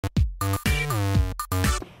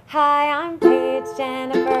Hi, I'm Paige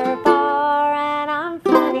Jennifer Barr, and I'm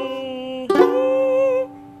funny.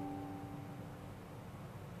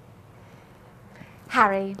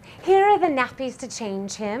 Harry, here are the nappies to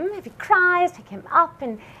change him. If he cries, pick him up,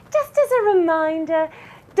 and just as a reminder,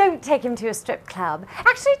 don't take him to a strip club.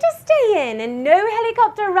 Actually, just stay in, and no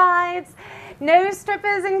helicopter rides, no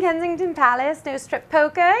strippers in Kensington Palace, no strip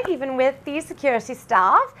poker, even with the security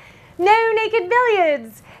staff, no naked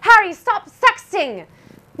billiards. Harry, stop sexting.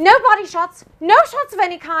 No body shots, no shots of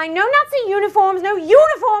any kind, no Nazi uniforms, no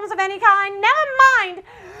uniforms of any kind. Never mind.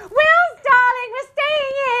 Wills, darling, we're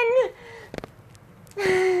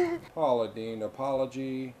staying in. Paula Deen,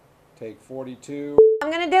 apology, take 42. I'm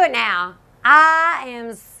gonna do it now.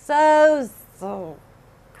 I'm sorry.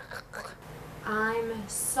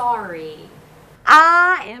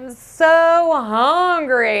 I am so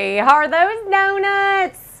hungry. Are those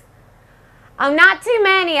donuts? Oh, not too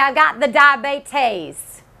many. I've got the diabetes.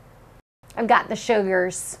 I've got the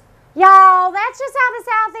sugars. Y'all, that's just how the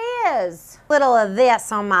South is. Little of this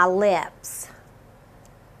on my lips.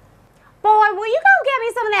 Boy, will you go get me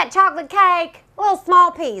some of that chocolate cake? A little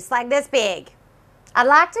small piece, like this big. I'd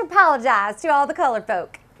like to apologize to all the colored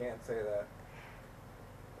folk. Can't say that.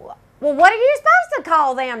 Well, what are you supposed to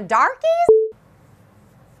call them, darkies?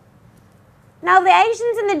 No, the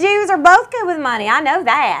Asians and the Jews are both good with money. I know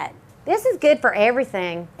that. This is good for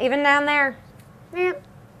everything, even down there. Yeah.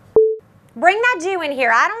 Bring that Jew in here.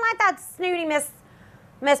 I don't like that snooty Miss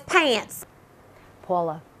Pants.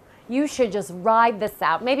 Paula, you should just ride this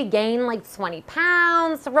out. Maybe gain like 20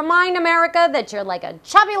 pounds. Remind America that you're like a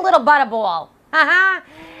chubby little butterball.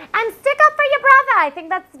 And stick up for your brother. I think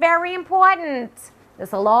that's very important.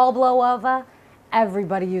 This'll all blow over.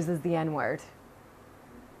 Everybody uses the N-word.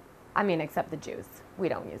 I mean, except the Jews. We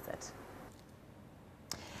don't use it.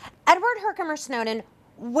 Edward Herkimer Snowden,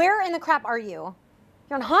 where in the crap are you?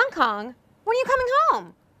 You're in Hong Kong? When are you coming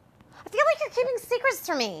home? I feel like you're keeping secrets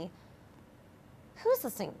from me. Who's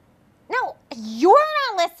listening? No, you're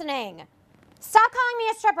not listening. Stop calling me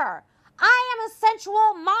a stripper. I am a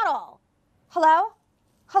sensual model. Hello?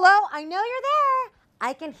 Hello? I know you're there.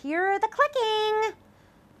 I can hear the clicking.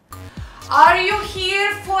 Are you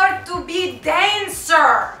here for to be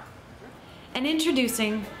dancer? And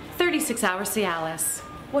introducing 36 Hour Cialis.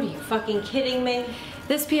 What are you fucking kidding me?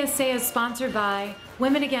 This PSA is sponsored by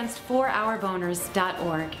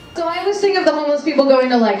WomenAgainst4HourBoners.org. So I always think of the homeless people going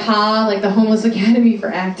to like the Homeless Academy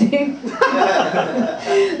for acting.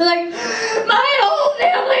 Like, my whole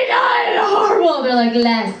family died horrible. They're like,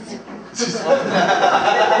 less.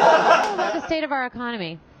 About the state of our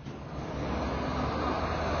economy.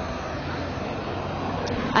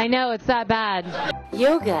 I know, it's that bad.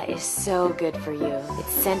 Yoga is so good for you. It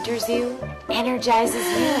centers you, energizes you,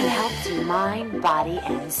 and helps you mind, body,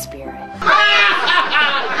 and spirit.